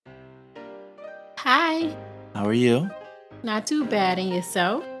Hi, How are you? not too bad, and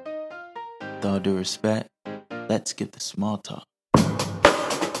yourself? With all due respect, let's get the small talk.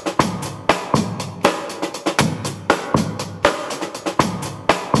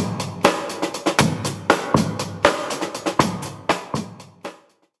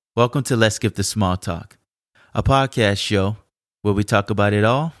 Welcome to Let's Skip the Small Talk, a podcast show where we talk about it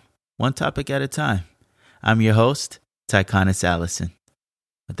all, one topic at a time. I'm your host, Tyconis Allison.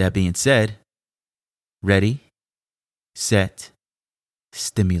 With that being said, ready, set,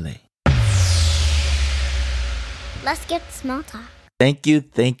 stimulate. Let's get small talk. Thank you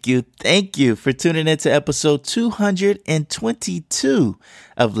for tuning in to episode 222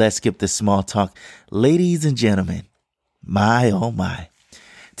 of Let's Skip the Small Talk. Ladies and gentlemen, my oh my.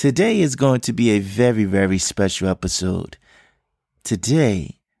 Today is going to be a very, very special episode.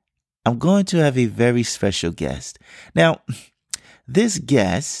 Today, I'm going to have a very special guest. Now, this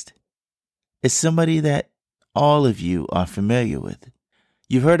guest is somebody that all of you are familiar with.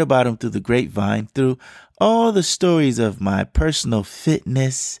 You've heard about him through the grapevine, through all the stories of my personal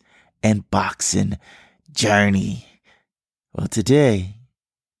fitness and boxing journey. Well, today,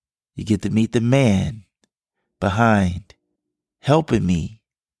 you get to meet the man behind helping me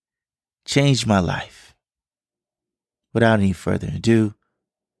change my life. Without any further ado,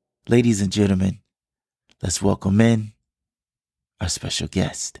 ladies and gentlemen, let's welcome in our special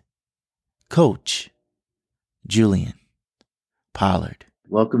guest, Coach Julian Pollard.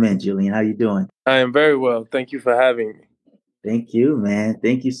 Welcome in, Julian. How you doing? I am very well. Thank you for having me. Thank you, man.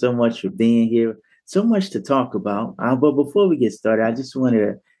 Thank you so much for being here. So much to talk about. But before we get started, I just want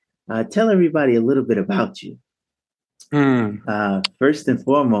to tell everybody a little bit about you. First and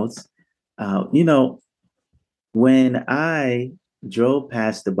foremost, when I drove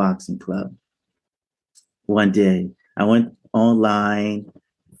past the boxing club one day, I went online,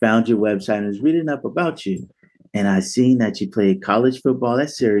 found your website, and was reading up about you. And I seen that you played college football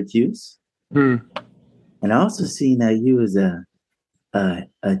at Syracuse. And I also seen that you was a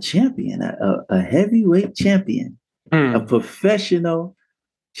champion, a heavyweight champion, a professional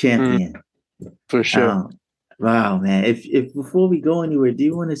champion. For sure. Wow, man. If before we go anywhere, do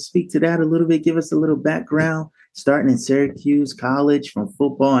you want to speak to that a little bit? Give us a little background, starting in Syracuse College from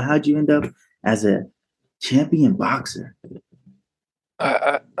football, and how'd you end up as a champion boxer?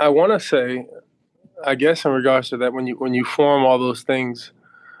 I want to say, I guess in regards to that, when you form all those things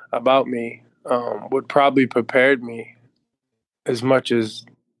about me, what probably prepared me as much as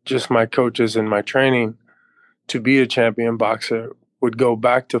just my coaches and my training to be a champion boxer would go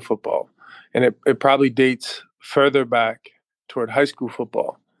back to football. And it probably dates further back toward high school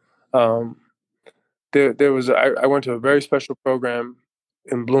football. I went to a very special program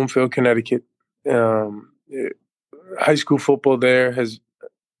in Bloomfield, Connecticut. High school football there has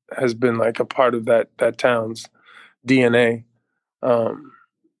been like a part of that town's DNA.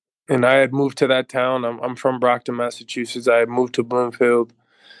 And I had moved to that town. I'm from Brockton, Massachusetts. I had moved to Bloomfield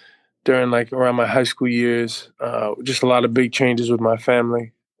during like around my high school years. Just a lot of big changes with my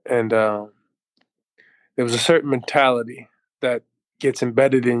family. And there was a certain mentality that gets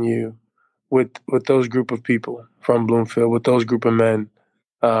embedded in you with those group of people from Bloomfield, with those group of men,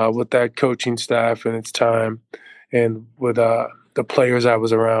 with that coaching staff and its time, and with the players I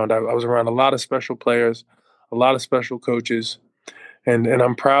was around. I was around a lot of special players, a lot of special coaches, and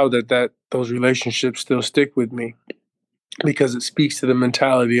I'm proud that those relationships still stick with me because it speaks to the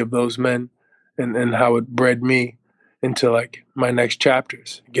mentality of those men and how it bred me into like my next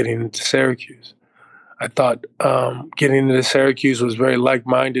chapters, getting into Syracuse. I thought getting into Syracuse was very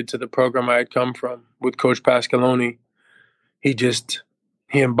like-minded to the program I had come from with Coach Pasqualoni. He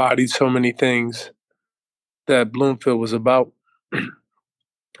embodied so many things that Bloomfield was about.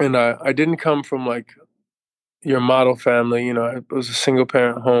 And I didn't come from like your model family. It was a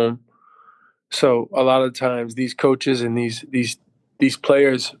single-parent home. So a lot of times these coaches and these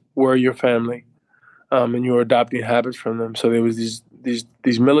players were your family, and you were adopting habits from them. So there was these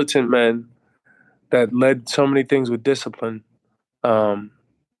militant men that led so many things with discipline and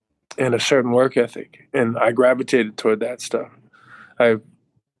a certain work ethic, and I gravitated toward that stuff. I've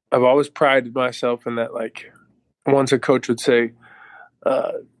always prided myself in that. Like once a coach would say,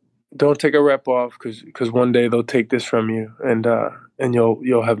 "Don't take a rep off because one day they'll take this from you, and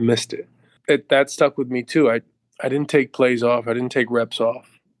you'll have missed it." That stuck with me too. I didn't take plays off. I didn't take reps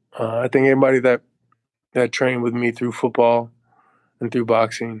off. I think anybody that trained with me through football and through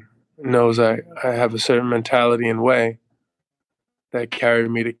boxing knows I have a certain mentality and way that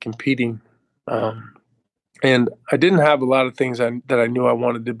carried me to competing. And I didn't have a lot of things that I knew I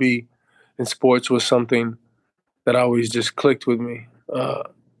wanted to be, and sports was something that always just clicked with me. It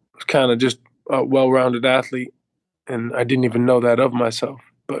was kind of just a well-rounded athlete, and I didn't even know that of myself.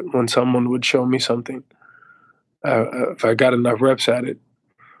 But when someone would show me something, if I got enough reps at it,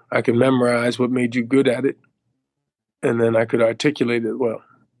 I could memorize what made you good at it, and then I could articulate it well.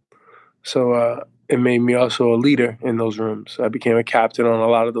 So it made me also a leader in those rooms. I became a captain on a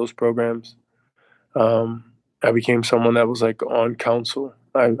lot of those programs. I became someone that was like on council.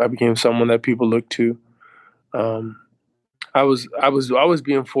 I became someone that people looked to. I was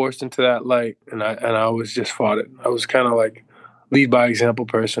being forced into that light, and I always just fought it. I was kind of like lead by example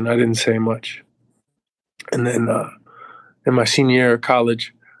person. I didn't say much, and then in my senior year of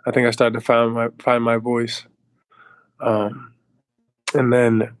college, I think I started to find my voice, and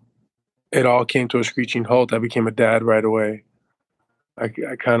then it all came to a screeching halt. I became a dad right away. I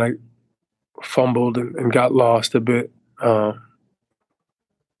kind of fumbled and got lost a bit,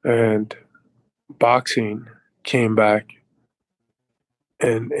 and boxing came back,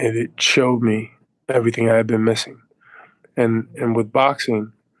 and it showed me everything I had been missing. And with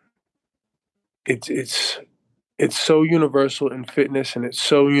boxing, it's so universal in fitness, and it's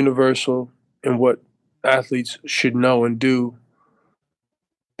so universal in what athletes should know and do,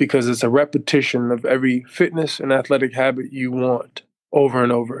 because it's a repetition of every fitness and athletic habit you want over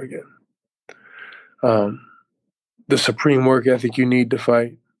and over again. The supreme work ethic you need to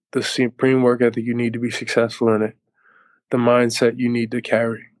fight, the supreme work ethic you need to be successful in it, the mindset you need to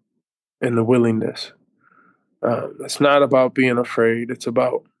carry, and the willingness. It's not about being afraid. It's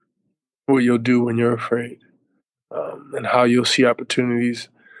about what you'll do when you're afraid, and how you'll see opportunities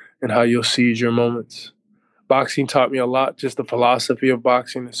and how you'll seize your moments. Boxing taught me a lot. Just the philosophy of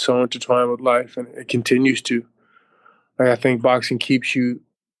boxing is so intertwined with life, and it continues to. Like, I think boxing keeps you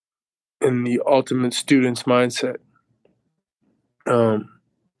in the ultimate student's mindset. And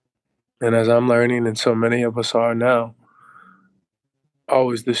as I'm learning, and so many of us are now,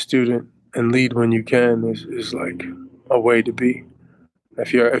 always the student and lead when you can is like a way to be.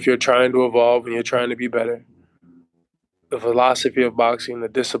 If you're trying to evolve and you're trying to be better, the philosophy of boxing, the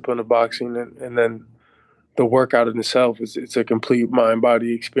discipline of boxing, and then the workout in itself it's a complete mind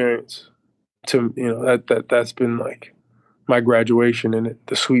body experience. That's been like my graduation in it.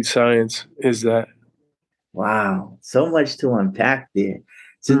 The sweet science is that. Wow, so much to unpack there.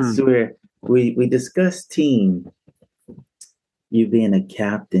 Since we discussed team, you being a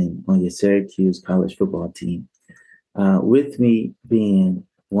captain on your Syracuse college football team, with me being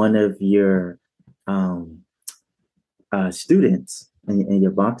one of your students in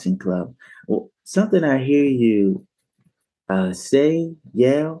your boxing club. Well, something I hear you say,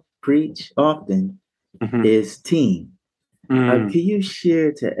 yell, preach often is team. Can you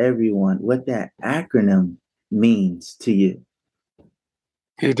share to everyone what that acronym means to you?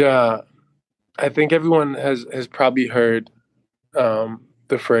 I think everyone has probably heard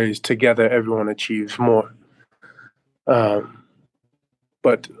the phrase "together everyone achieves more."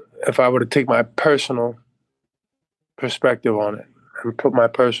 But if I were to take my personal perspective on it and put my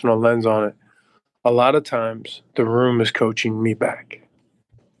personal lens on it, a lot of times the room is coaching me back.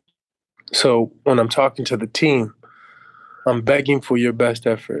 So when I'm talking to the team, I'm begging for your best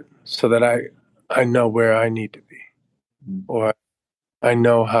effort so that I know where I need to be, or I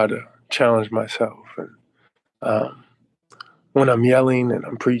know how to challenge myself. And when I'm yelling and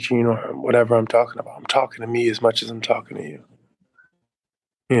I'm preaching or whatever I'm talking about, I'm talking to me as much as I'm talking to you.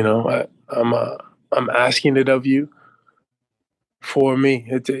 You know, I'm asking it of you for me.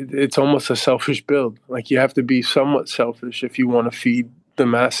 It's almost a selfish build. Like, you have to be somewhat selfish if you want to feed the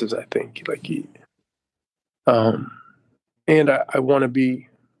masses, I think. And I want to be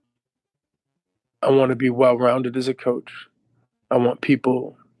well-rounded as a coach. I want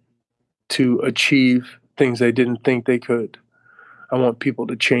people to achieve things they didn't think they could. I want people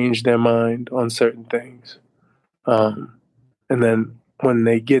to change their mind on certain things. And then when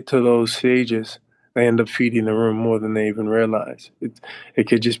they get to those stages, they end up feeding the room more than they even realize. It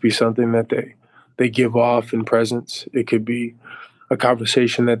could just be something that they give off in presence. It could be a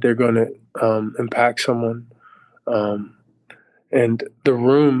conversation that they're going to impact someone. And the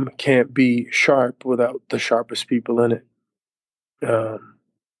room can't be sharp without the sharpest people in it.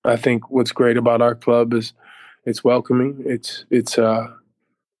 I think what's great about our club is it's welcoming. It's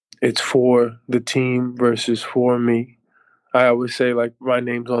for the team versus for me. I always say, like, my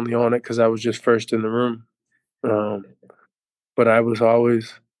name's only on it because I was just first in the room. But I was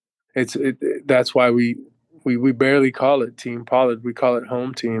always. That's why we barely call it Team Pollard. We call it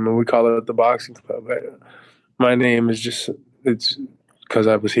Home Team, and we call it the Boxing Club. My name is just it's because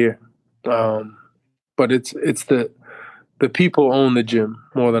I was here. But it's the people own the gym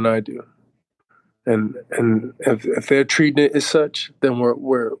more than I do, and if they're treating it as such, then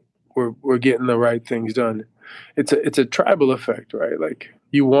we're we're getting the right things done. It's a tribal effect, right? Like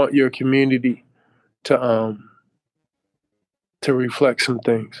you want your community to reflect some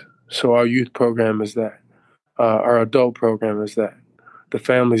things. So our youth program is that. Our adult program is that. The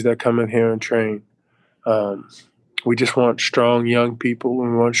families that come in here and train. Um, we just want strong young people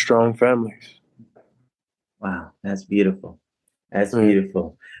and we want strong families. Wow, that's beautiful. That's Yeah.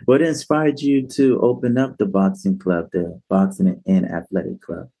 beautiful. What inspired you to open up the boxing club, the boxing and athletic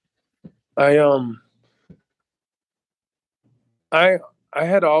club? I I I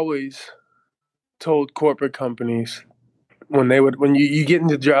had always told corporate companies when you get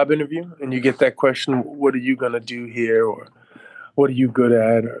into the job interview and you get that question, what are you gonna do here, or what are you good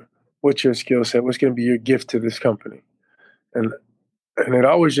at, or what's your skill set, what's gonna be your gift to this company? And it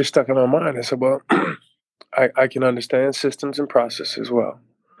always just stuck in my mind. I said, well, I can understand systems and processes well.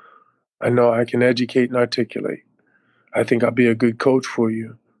 I know I can educate and articulate. I think I'll be a good coach for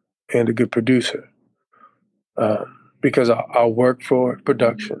you and a good producer, because I'll work for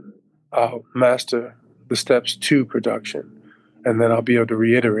production. I'll master the steps to production, and then I'll be able to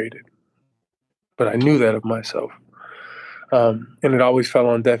reiterate it. But I knew that of myself, and it always fell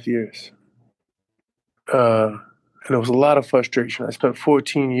on deaf ears. And it was a lot of frustration. I spent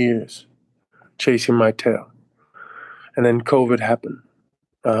 14 years chasing my tail, and then COVID happened,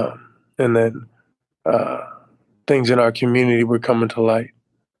 and then uh, things in our community were coming to light,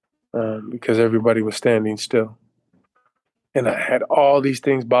 because everybody was standing still. And I had all these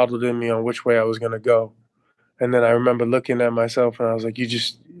things bottled in me on which way I was going to go. And then I remember looking at myself and I was like,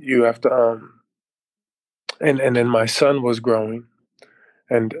 you have to, and then my son was growing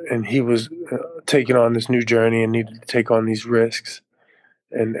and he was taking on this new journey and needed to take on these risks.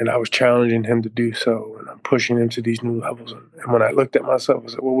 And I was challenging him to do so. And I'm pushing him to these new levels. And when I looked at myself, I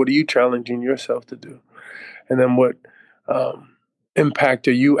said, well, what are you challenging yourself to do? And then what impact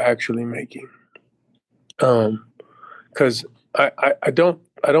are you actually making? Because I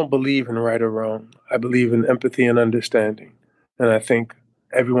don't believe in right or wrong. I believe in empathy and understanding, and I think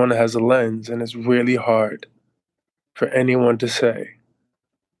everyone has a lens, and it's really hard for anyone to say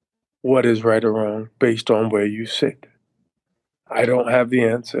what is right or wrong based on where you sit. I don't have the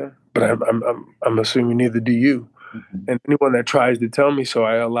answer, but I'm assuming neither do you. Mm-hmm. And anyone that tries to tell me so,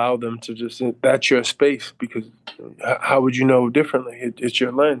 I allow them to just, that's your space, because how would you know differently? It's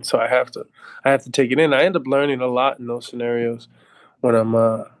your lens, so I have to take it in. I end up learning a lot in those scenarios when I'm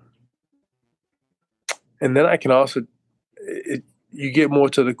and then I can also you get more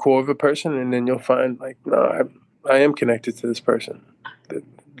to the core of a person, and then you'll find like, no, I am connected to this person.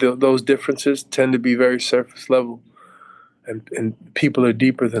 Those differences tend to be very surface level, and people are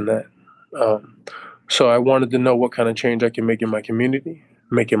deeper than that. So I wanted to know what kind of change I can make in my community,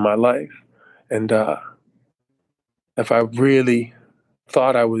 make in my life, and if I really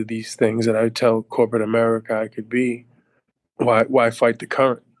thought I was these things that I tell corporate America I could be, why fight the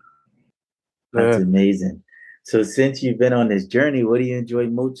current? That's Yeah. amazing. So since you've been on this journey, what do you enjoy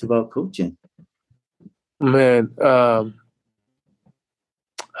most about coaching? Man,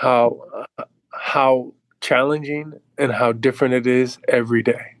 how challenging and how different it is every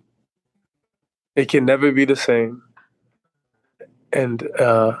day. It can never be the same, and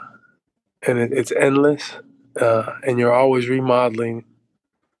it's endless, and you're always remodeling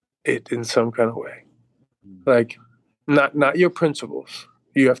it in some kind of way. Like not your principles.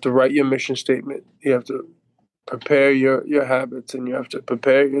 You have to write your mission statement. You have to prepare your habits, and you have to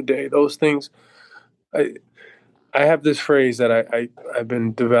prepare your day. Those things. I have this phrase that I've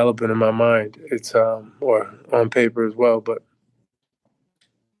been developing in my mind. It's or on paper as well, but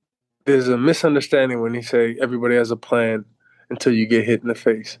there's a misunderstanding when he say everybody has a plan until you get hit in the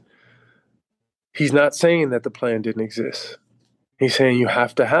face. He's not saying that the plan didn't exist. He's saying you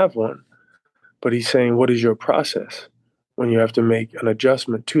have to have one, but he's saying what is your process when you have to make an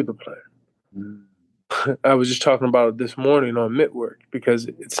adjustment to the plan. I was just talking about it this morning on Mitwork, because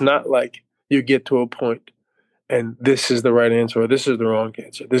it's not like you get to a point and this is the right answer or this is the wrong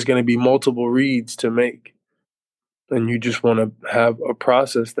answer. There's going to be multiple reads to make, and you just want to have a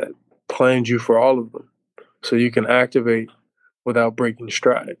process that plans you for all of them so you can activate without breaking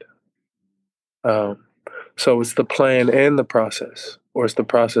stride. So it's the plan and the process, or it's the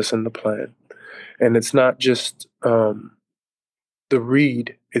process and the plan. And it's not just the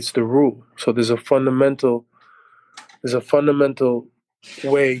read, it's the rule. So there's a fundamental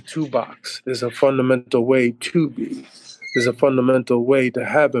way to box. There's a fundamental way to be. There's a fundamental way to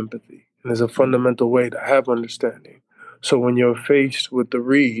have empathy. And there's a fundamental way to have understanding. So when you're faced with the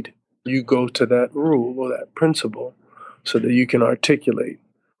read, you go to that rule or that principle so that you can articulate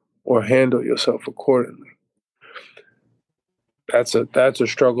or handle yourself accordingly. that's a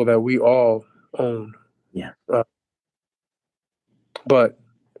struggle that we all own. Yeah. But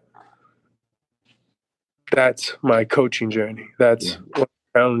that's my coaching journey. That's what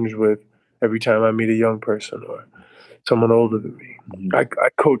I'm challenged with every time I meet a young person or someone older than me. Mm-hmm. I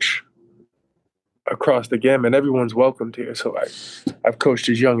coach across the gamut. Everyone's welcomed here. So I've coached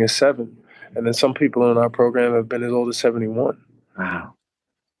as young as 7. And then some people in our program have been as old as 71. Wow.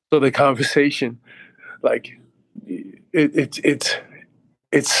 So the conversation, like, it's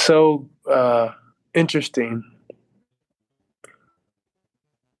so interesting.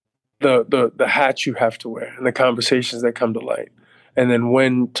 The hats you have to wear and the conversations that come to light, and then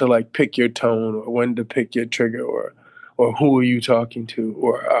when to like pick your tone or when to pick your trigger or who are you talking to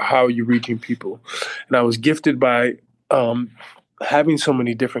or how are you reaching people. And I was gifted by having so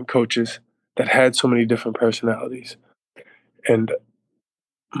many different coaches that had so many different personalities, and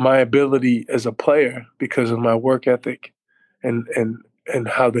my ability as a player because of my work ethic and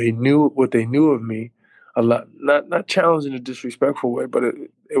how they knew what they knew of me. A lot, not challenged in a disrespectful way, but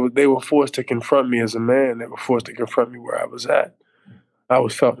they were forced to confront me as a man. They were forced to confront me where I was at. I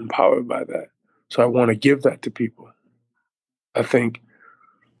was felt empowered by that. So I want to give that to people. I think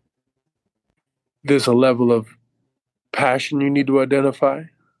there's a level of passion you need to identify,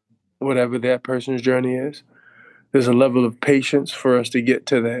 whatever that person's journey is. There's a level of patience for us to get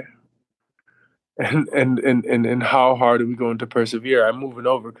to there. And how hard are we going to persevere? I'm moving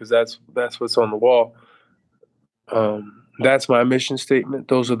over because that's what's on the wall. That's my mission statement.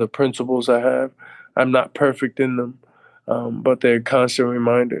 Those are the principles I have. I'm not perfect in them, but they're constant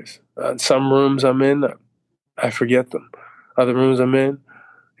reminders. Some rooms I'm in, I forget them. Other rooms I'm in,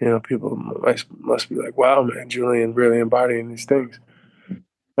 people must be like, "Wow, man, Julian really embodying these things."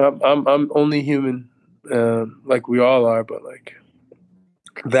 I'm only human, like we all are, but like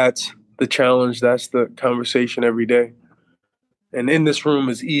that's the challenge. That's the conversation every day. And in this room,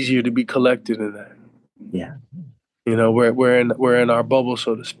 it's easier to be collected in that. Yeah. We're in our bubble,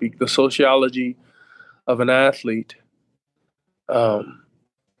 so to speak. The sociology of an athlete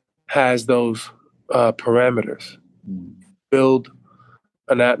has those parameters. Build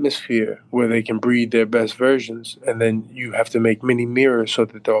an atmosphere where they can breathe their best versions, and then you have to make many mirrors so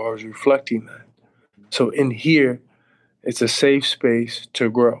that they're always reflecting that. So in here, it's a safe space to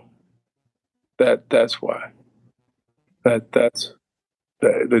grow. That's why. That's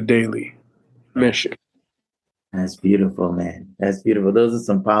the daily mission. That's beautiful, man. That's beautiful. Those are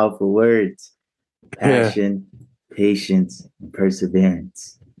some powerful words. Passion, patience, and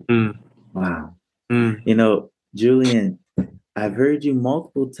perseverance. Wow. Julian, I've heard you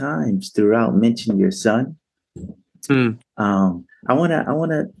multiple times throughout mention your son. I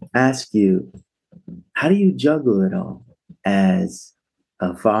wanna ask you, how do you juggle it all as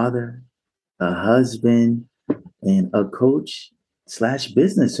a father, a husband, and a coach /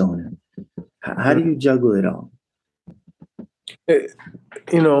 business owner? How do you juggle it all?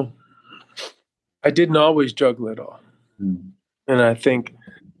 I didn't always juggle it all. And I think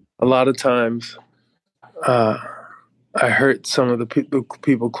a lot of times I hurt some of the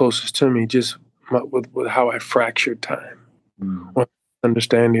people closest to me just with how I fractured time, with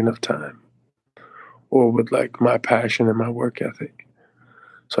understanding of time, or with like my passion and my work ethic.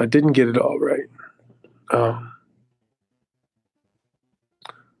 So I didn't get it all right.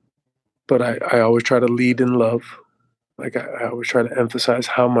 But I always try to lead in love. Like I always try to emphasize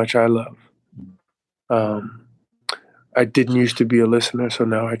how much I love. I didn't used to be a listener, so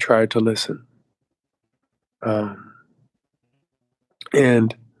now I try to listen.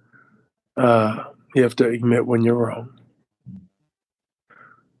 And you have to admit when you're wrong.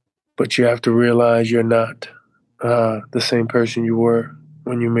 But you have to realize you're not the same person you were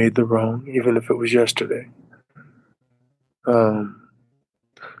when you made the wrong, even if it was yesterday.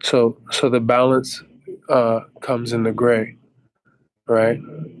 So the balance comes in the gray, right?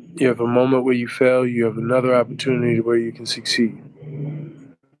 You have a moment where you fail. You have another opportunity where you can succeed.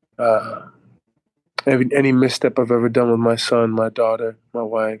 Any misstep I've ever done with my son, my daughter, my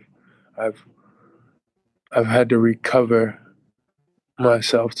wife, I've had to recover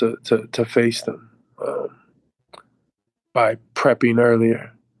myself to face them by prepping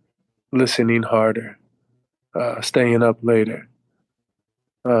earlier, listening harder, staying up later,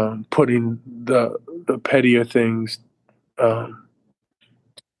 putting the pettier things.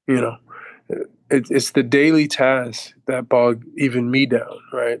 It's the daily tasks that bog even me down,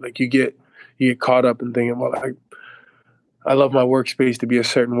 right? Like you get caught up in thinking, well, I love my workspace to be a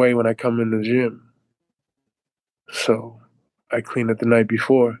certain way when I come in the gym. So I clean it the night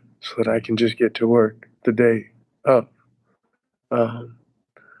before so that I can just get to work the day of.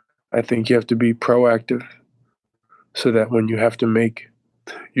 I think you have to be proactive so that when you have to make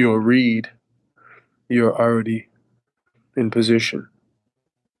your read, you're already in position.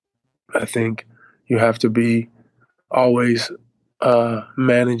 I think you have to be always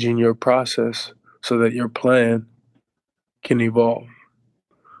managing your process so that your plan can evolve.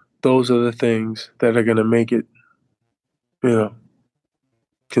 Those are the things that are going to make it, you know,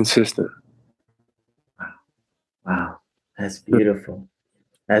 consistent. Wow, that's beautiful.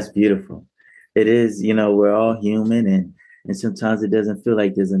 That's beautiful. It is, we're all human, and sometimes it doesn't feel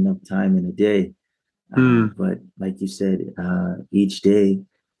like there's enough time in a day. Mm. But like you said, each day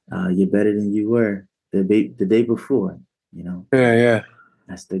you're better than you were the day before. Yeah, yeah.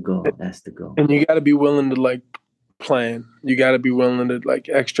 That's the goal. That's the goal. And you got to be willing to like plan. You got to be willing to like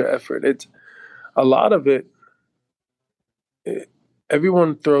extra effort. It's a lot of it.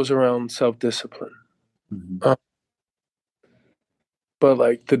 Everyone throws around self discipline, Mm-hmm. but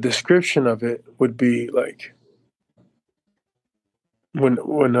like the description of it would be like when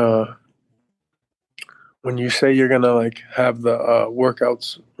you say you're gonna like have the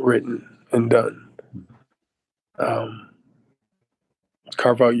workouts written and done. Um,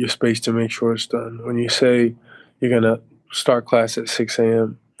 Carve out your space to make sure it's done. When you say you're gonna start class at 6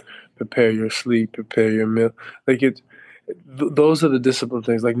 a.m., prepare your sleep, prepare your meal, like those are the discipline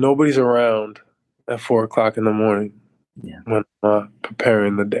things. Like nobody's around at 4 o'clock in the morning Yeah. when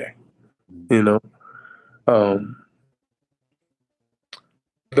preparing the day. You know, um,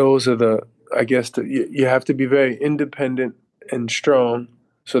 those are the. I guess you have to be very independent and strong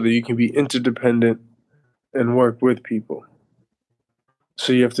so that you can be interdependent and work with people.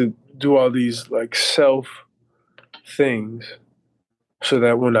 So you have to do all these like self things so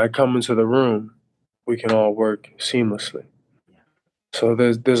that when I come into the room, we can all work seamlessly. So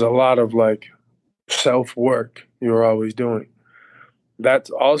there's a lot of like self work you're always doing. That's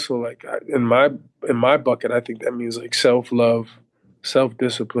also like in my bucket. I think that means like self love, self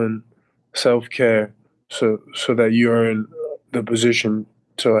discipline, self care, so that you're in the position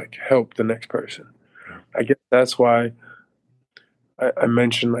to like help the next person. I guess that's why I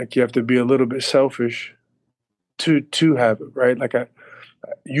mentioned like you have to be a little bit selfish to have it right. Like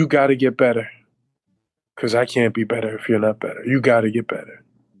you got to get better because I can't be better if you're not better. You got to get better.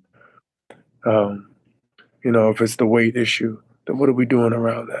 Um, if it's the weight issue, then what are we doing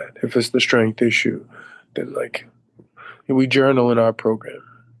around that? If it's the strength issue, then like we journal in our program.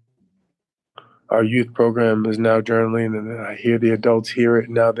 Our youth program is now journaling, and then I hear the adults hear it,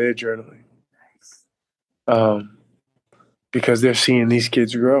 and now they're journaling. Um, because they're seeing these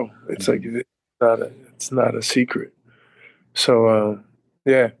kids grow. It's like it's not a secret. So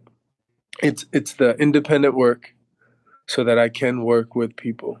yeah, it's the independent work so that I can work with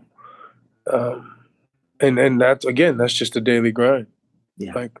people. Um, and that's just a daily grind.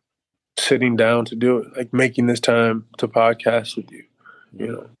 Yeah. Like sitting down to do it, like making this time to podcast with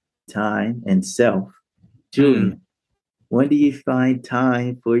you. Time and self. Julian, when do you find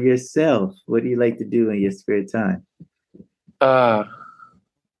time for yourself? What do you like to do in your spare time? I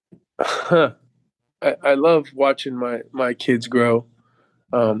love watching my kids grow.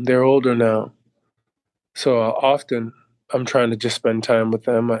 They're older now, so often I'm trying to just spend time with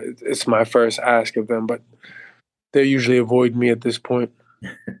them. It's my first ask of them, but they usually avoid me at this point.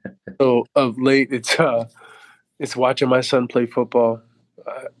 So of late, it's watching my son play football.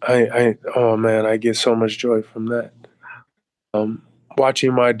 Oh man, I get so much joy from that.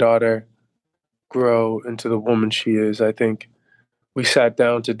 Watching my daughter grow into the woman she is. I think we sat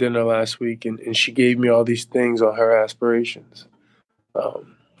down to dinner last week, and she gave me all these things on her aspirations.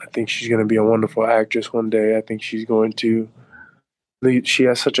 I think she's going to be a wonderful actress one day. I think she's going to lead. She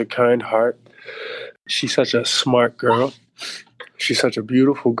has such a kind heart. She's such a smart girl. She's such a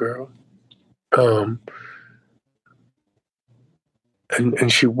beautiful girl.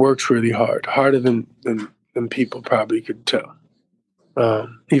 And she works really hard, harder than people probably could tell.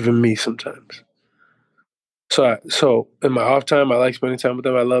 Even me sometimes. So in my off time, I like spending time with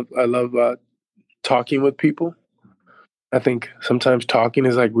them. I love talking with people. I think sometimes talking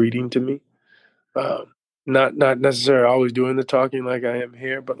is like reading to me. Um, not necessarily always doing the talking like I am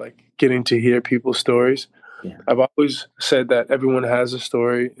here, but like getting to hear people's stories. Yeah. I've always said that everyone has a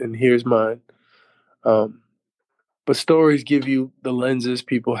story, and here's mine. Um, but stories give you the lenses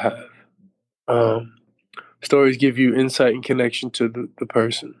people have. Um, Stories give you insight and connection to the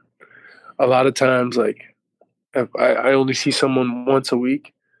person. A lot of times, like if I only see someone once a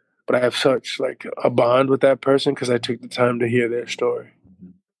week, but I have such like a bond with that person because I took the time to hear their story.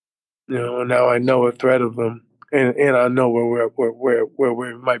 And now I know a thread of them, and I know where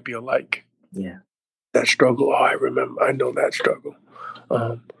we might be alike. Yeah. That struggle, oh, I remember, I know that struggle.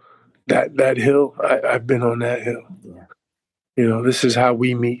 Um, that hill. I've been on that hill. Yeah. You know, this is how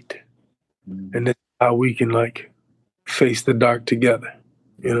we meet, and this is how we can like face the dark together.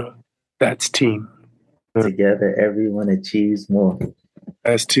 You know, that's team. Together, everyone achieves more.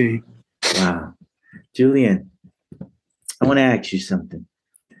 That's team. Wow. Julian, I want to ask you something.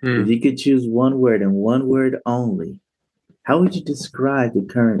 If you could choose one word and one word only, how would you describe the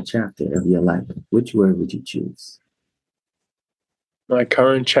current chapter of your life? Which word would you choose? My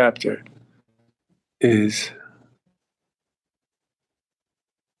current chapter is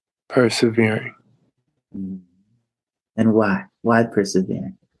persevering. And why? Why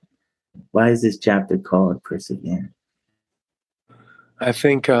persevering? Why is this chapter called persevering? I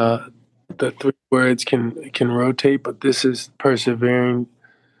think the three words can rotate, but this is persevering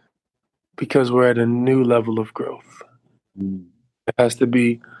because we're at a new level of growth. It has to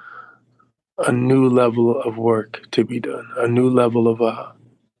be a new level of work to be done, a new level of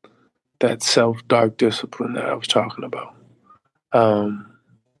that self-dark discipline that I was talking about.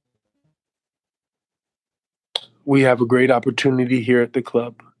 We have a great opportunity here at the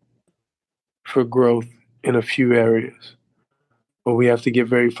club for growth in a few areas, but we have to get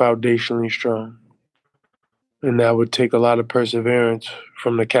very foundationally strong. And that would take a lot of perseverance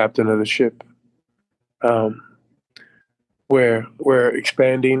from the captain of the ship. Where we're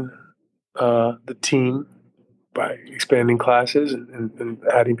expanding the team by expanding classes and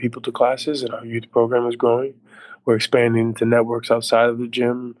adding people to classes, and our youth program is growing. We're expanding to networks outside of the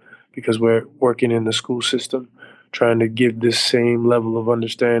gym because we're working in the school system, trying to give this same level of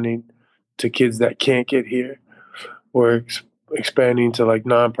understanding to kids that can't get here. We're expanding to like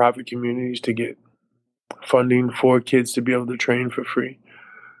nonprofit communities to get funding for kids to be able to train for free.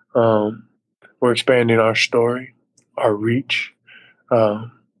 We're expanding our story, our reach.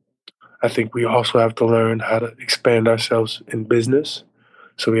 I think we also have to learn how to expand ourselves in business.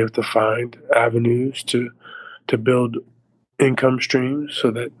 So we have to find avenues to build income streams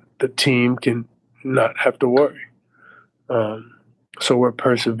so that the team can not have to worry. So we're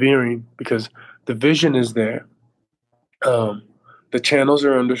persevering because the vision is there. The channels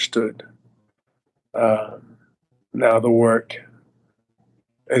are understood. Now the work,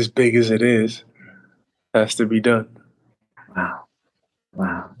 as big as it is, has to be done. Wow.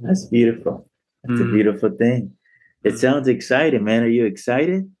 Wow. That's beautiful. That's a beautiful thing. It sounds exciting, man. Are you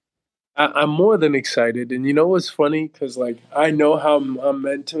excited? I'm more than excited. And you know what's funny? Because like I know how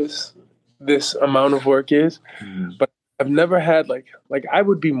momentous this amount of work is, but I've never had like I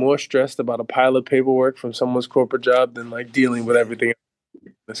would be more stressed about a pile of paperwork from someone's corporate job than like dealing with everything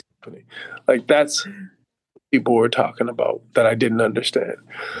in this company. Like that's what people were talking about that I didn't understand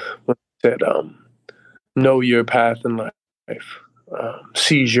when they said, know your path in life,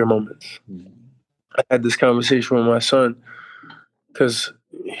 seize your moments. I had this conversation with my son because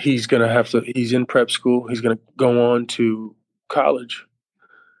he's in prep school. He's going to go on to college.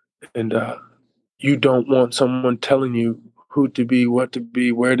 And you don't want someone telling you who to be, what to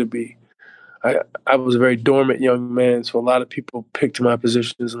be, where to be. I was a very dormant young man, so a lot of people picked my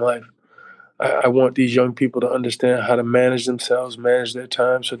positions in life. I want these young people to understand how to manage themselves, manage their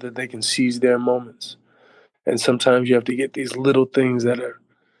time so that they can seize their moments. And sometimes you have to get these little things that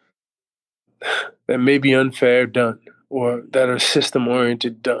may be unfair done, or that are system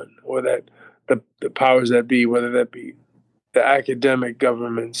oriented done, or that the powers that be, whether that be the academic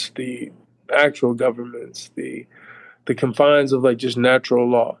governments, the actual governments, the confines of like just natural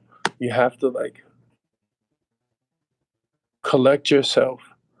law. You have to like collect yourself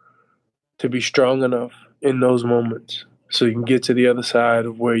to be strong enough in those moments so you can get to the other side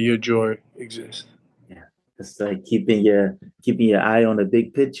of where your joy exists. Yeah. It's like keeping your eye on the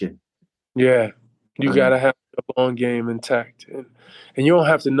big picture. Yeah. You gotta have the long game intact. And you don't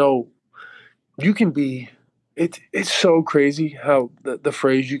have to know you can be it's so crazy how the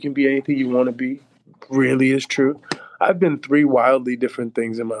phrase you can be anything you want to be really is true. I've been 3 wildly different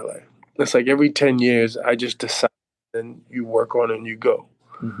things in my life. It's like every 10 years I just decide and you work on it and you go.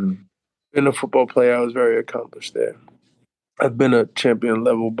 Been a football player, I was very accomplished there. I've been a champion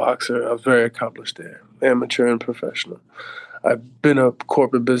level boxer, I was very accomplished there, amateur and professional. I've been a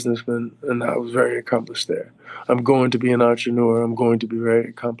corporate businessman and I was very accomplished there. I'm going to be an entrepreneur, I'm going to be very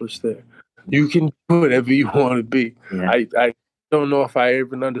accomplished there. You can do whatever you want to be. Yeah. I don't know if I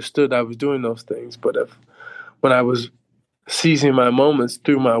even understood I was doing those things, but when I was seizing my moments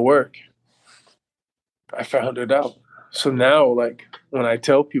through my work, I found it out. So now, like when I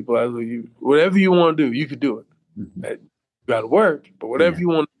tell people, I was like, whatever you want to do, you could do it. You got to work, but whatever you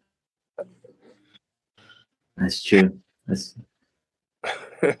want. That's true. That's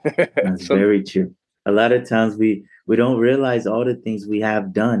very true. A lot of times we we don't realize all the things we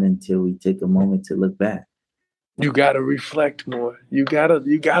have done until we take a moment to look back. You gotta reflect more. You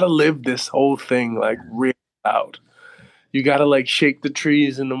gotta live this whole thing like real out. You gotta like shake the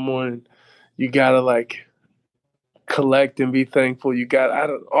trees in the morning. You gotta like collect and be thankful. You got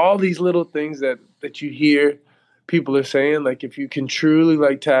all these little things that you hear people are saying. Like if you can truly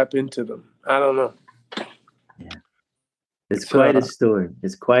like tap into them, I don't know. Yeah. It's quite a story.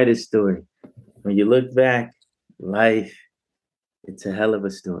 It's quite a story. When you look back, life, it's a hell of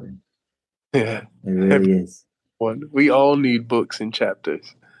a story. Yeah, it really is. We all need books and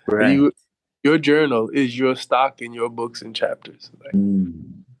chapters. Right. Your journal is your stock in your books and chapters. Like,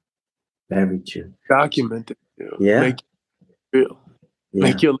 very true. Document it. You know, yeah. Make it real. Yeah.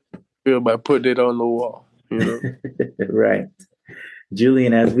 Make your life real by putting it on the wall. You know. Right.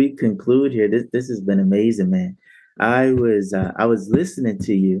 Julian, as we conclude here, this has been amazing, man. I was listening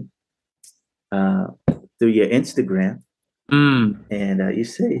to you through your Instagram, and you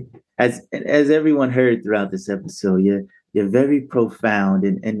say, as everyone heard throughout this episode, you're very profound,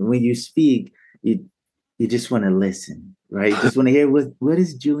 and when you speak, you just want to listen, right? You just want to hear what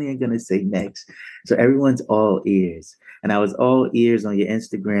is Julian gonna say next. So everyone's all ears, and I was all ears on your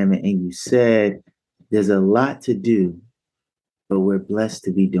Instagram, and you said there's a lot to do, but we're blessed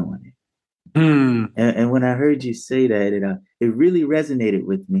to be doing it. And when I heard you say that, it really resonated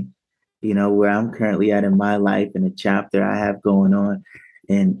with me, you know, where I'm currently at in my life and the chapter I have going on.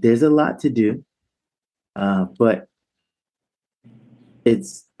 And there's a lot to do, but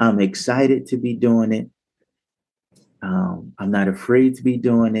I'm excited to be doing it. I'm not afraid to be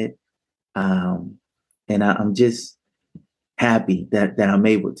doing it. And I'm just happy that I'm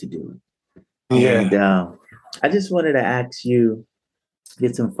able to do it. Yeah. And I just wanted to ask you,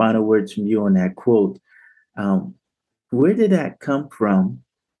 get some final words from you on that quote. Where did that come from?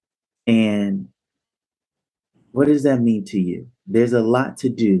 And what does that mean to you? There's a lot to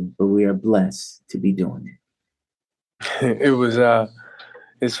do, but we are blessed to be doing it. It was,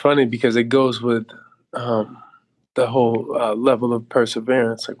 it's funny because it goes with the whole level of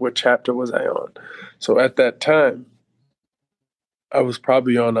perseverance. Like, what chapter was I on? So at that time, I was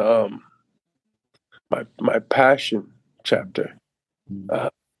probably on my passion chapter.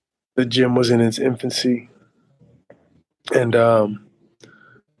 The gym was in its infancy, and all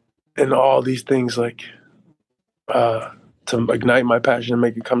these things like to ignite my passion and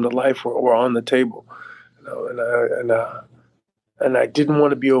make it come to life were on the table, you know, and I didn't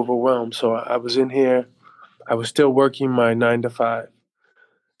want to be overwhelmed. So I was in here. I was still working my 9 to 5,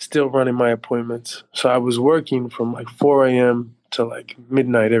 still running my appointments. So I was working from like 4 a.m. to like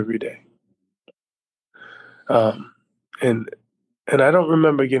midnight every day. And I don't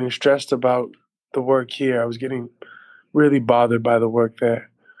remember getting stressed about the work here. I was getting really bothered by the work there.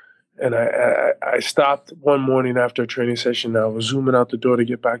 And I stopped one morning after a training session. I was zooming out the door to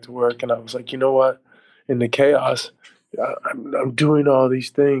get back to work. And I was like, you know what? In the chaos, I'm doing all these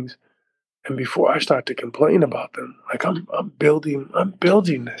things. And before I start to complain about them, like I'm building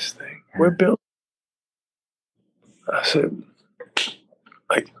this thing. We're building. I said,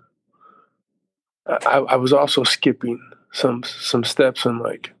 like, I was also skipping some steps in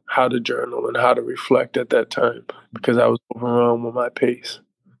like how to journal and how to reflect at that time because I was overwhelmed with my pace.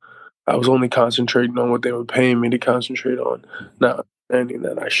 I was only concentrating on what they were paying me to concentrate on, not understanding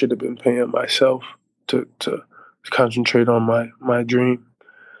that I should have been paying myself to concentrate on my dream.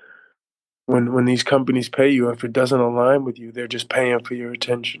 When these companies pay you, if it doesn't align with you, they're just paying for your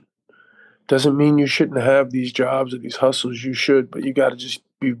attention. Doesn't mean you shouldn't have these jobs or these hustles. You should, but you got to just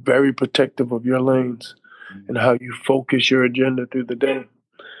be very protective of your lanes and how you focus your agenda through the day.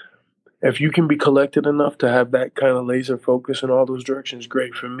 If you can be collected enough to have that kind of laser focus in all those directions,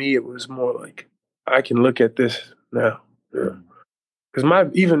 great. For me, it was more like I can look at this now. Yeah. Because my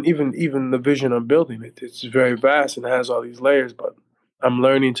even the vision I'm building, it's very vast and has all these layers, but I'm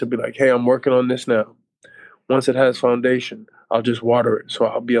learning to be like, hey, I'm working on this now. Once it has foundation, I'll just water it, so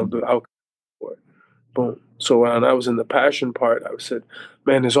I'll be able to outcome for it. Boom. So when I was in the passion part, I said,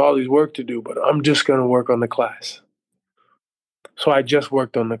 man, there's all these work to do, but I'm just going to work on the class. So I just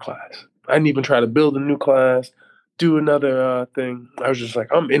worked on the class. I didn't even try to build a new class, do another thing. I was just like,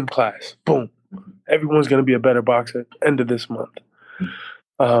 I'm in class. Boom. Everyone's going to be a better boxer end of this month.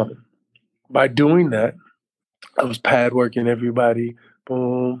 By doing that, I was pad working everybody.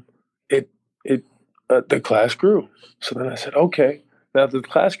 Boom. The class grew. So then I said, okay, now that the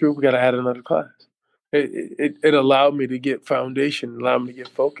class grew, we got to add another class. It allowed me to get foundation, allowed me to get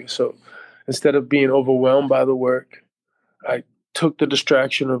focus. So instead of being overwhelmed by the work, I took the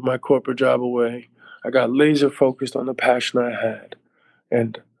distraction of my corporate job away. I got laser focused on the passion I had,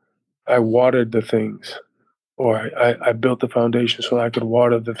 and I watered the things or I built the foundation so I could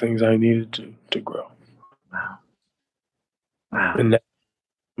water the things I needed to grow. Wow. Wow. And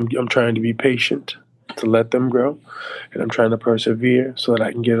I'm trying to be patient to let them grow, and I'm trying to persevere so that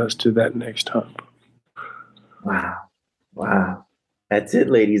I can get us to that next hump. Wow. Wow. That's it,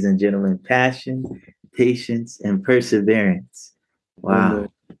 ladies and gentlemen. Passion, patience, and perseverance. Wow. Amen.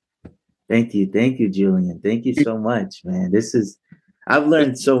 Thank you. Thank you, Julian. Thank you so much, man. I've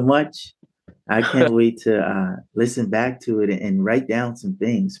learned so much. I can't wait to listen back to it and write down some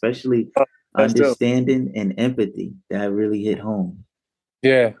things, especially That's dope. understanding and empathy. That really hit home.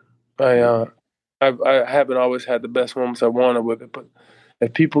 Yeah, I haven't always had the best moments I wanted with it, but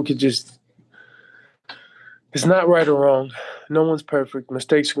if people could just, it's not right or wrong. No one's perfect.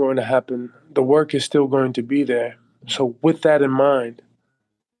 Mistakes are going to happen. The work is still going to be there. So with that in mind,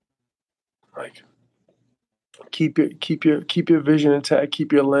 like keep your vision intact,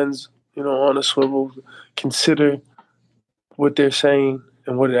 keep your lens, on a swivel. Consider what they're saying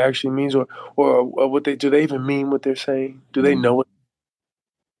and what it actually means, or what do they even mean what they're saying? Do they know it?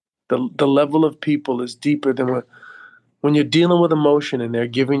 The level of people is deeper than when you're dealing with emotion and they're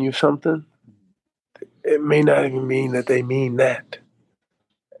giving you something. It may not even mean that they mean that,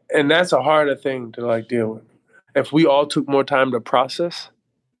 and that's a harder thing to deal with. If we all took more time to process,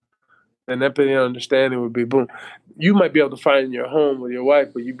 then empathy and understanding would be boom. You might be able to find in your home with your wife,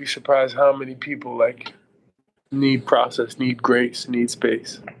 but you'd be surprised how many people need process, need grace, need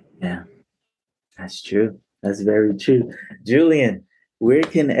space. Yeah, that's true. That's very true. Julian, where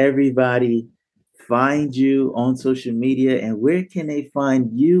can everybody find you on social media, and where can they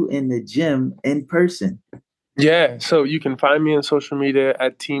find you in the gym in person? Yeah, so you can find me on social media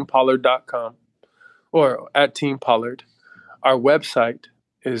at teampollard.com or at Team Pollard. Our website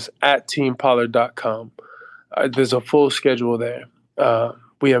is at teampollard.com. There's a full schedule there.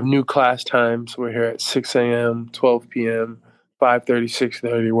 We have new class times. We're here at 6 a.m., 12 p.m., 5:30,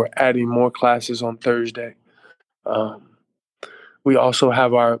 6:30. We're adding more classes on Thursday. We also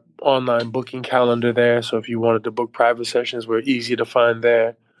have our online booking calendar there. So if you wanted to book private sessions, we're easy to find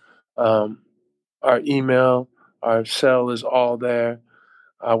there. Our email, our cell is all there.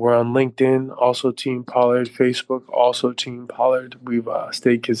 We're on LinkedIn, also Team Pollard. Facebook, also Team Pollard. We've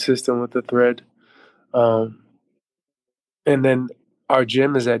stayed consistent with the thread. And then our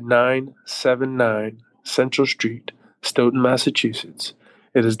gym is at 979 Central Street, Stoughton, Massachusetts.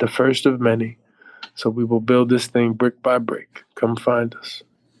 It is the first of many. So we will build this thing brick by brick. Come find us.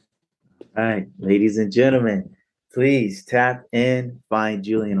 All right, ladies and gentlemen, please tap in, find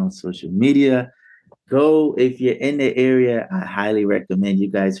Julian on social media. Go, if you're in the area, I highly recommend. You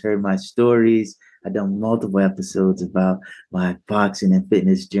guys heard my stories. I've done multiple episodes about my boxing and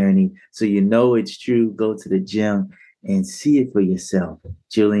fitness journey. So you know it's true. Go to the gym and see it for yourself.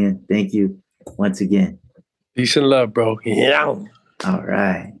 Julian, thank you once again. Peace and love, bro. Yeah. All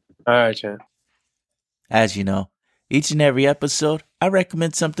right. All right, Chan. As you know, each and every episode, I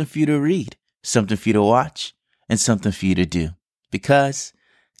recommend something for you to read, something for you to watch, and something for you to do. Because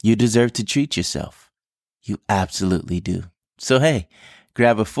you deserve to treat yourself. You absolutely do. So hey,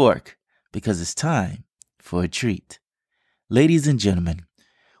 grab a fork because it's time for a treat. Ladies and gentlemen,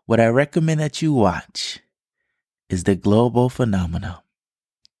 what I recommend that you watch is the global phenomenon.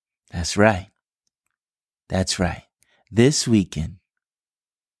 That's right. That's right. This weekend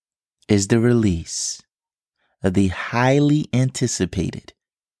is the release of the highly anticipated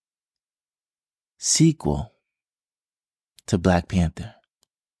sequel to Black Panther,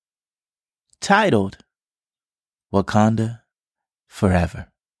 titled Wakanda Forever.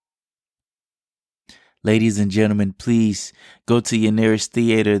 Ladies and gentlemen, please go to your nearest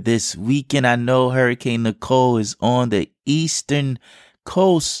theater this weekend. I know Hurricane Nicole is on the eastern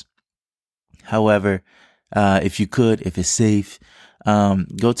coast. However, if you could, if it's safe,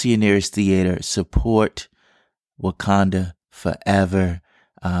 go to your nearest theater, support Wakanda Forever.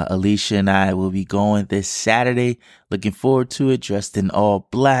 Alicia and I will be going this Saturday. Looking forward to it, dressed in all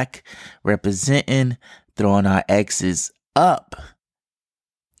black, representing, throwing our X's up.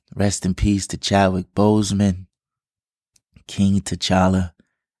 Rest in peace to Chadwick Boseman, King T'Challa.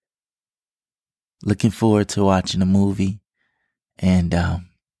 Looking forward to watching the movie and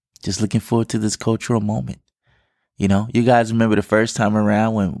just looking forward to this cultural moment. You know, you guys remember the first time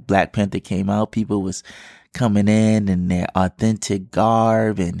around when Black Panther came out, people was coming in their authentic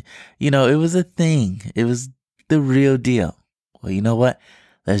garb and, you know, it was a thing. It was the real deal. Well, you know what?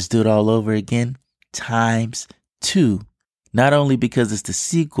 Let's do it all over again, ×2. Not only because it's the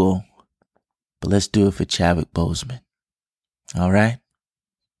sequel, but let's do it for Chadwick Boseman. All right?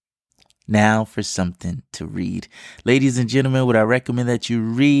 Now for something to read. Ladies and gentlemen, what I recommend that you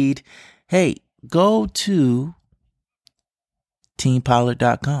read, hey, go to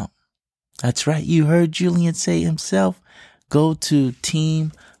teampollard.com. That's right. You heard Julian say himself. Go to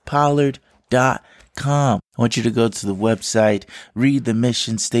teampollard.com. I want you to go to the website, read the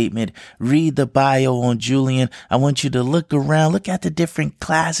mission statement, read the bio on Julian. I want you to look around, look at the different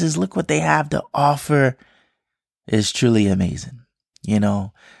classes, look what they have to offer. It's truly amazing. You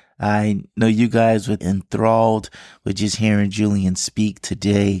know, I know you guys were enthralled with just hearing Julian speak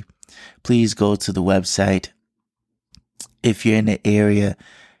today. Please go to the website. If you're in the area,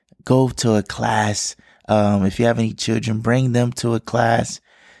 go to a class. If you have any children, bring them to a class.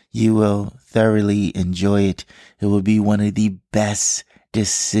 You will thoroughly enjoy it. It will be one of the best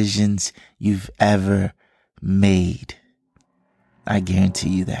decisions you've ever made. I guarantee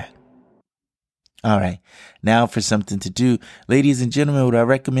you that. All right. Now for something to do. Ladies and gentlemen, what I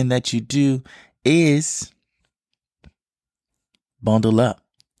recommend that you do is bundle up.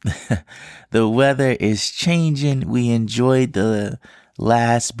 The weather is changing. We enjoyed the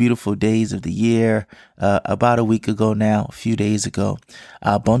last beautiful days of the year about a week ago now, a few days ago.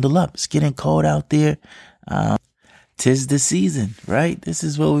 Bundle up. It's getting cold out there. 'Tis the season, right? This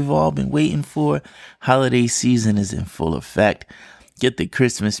is what we've all been waiting for. Holiday season is in full effect. Get the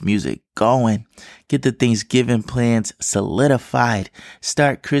Christmas music going. Get the Thanksgiving plans solidified.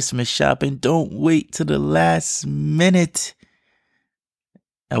 Start Christmas shopping. Don't wait to the last minute.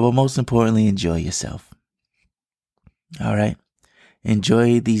 And well, most importantly, enjoy yourself. All right.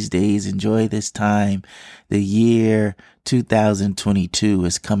 Enjoy these days. Enjoy this time. The year 2022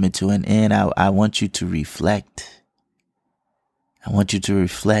 is coming to an end. I want you to reflect. I want you to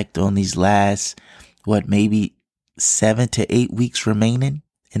reflect on these last, maybe 7 to 8 weeks remaining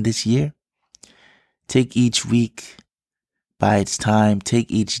in this year. Take each week by its time.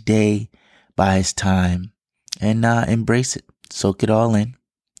 Take each day by its time. And embrace it. Soak it all in.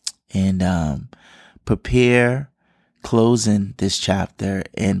 And prepare closing this chapter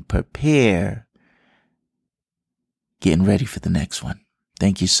and prepare getting ready for the next one.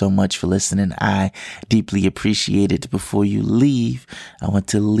 Thank you so much for listening. I deeply appreciate it. Before you leave, I want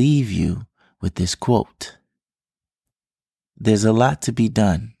to leave you with this quote. There's a lot to be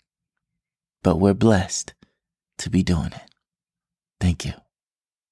done, but we're blessed to be doing it. Thank you.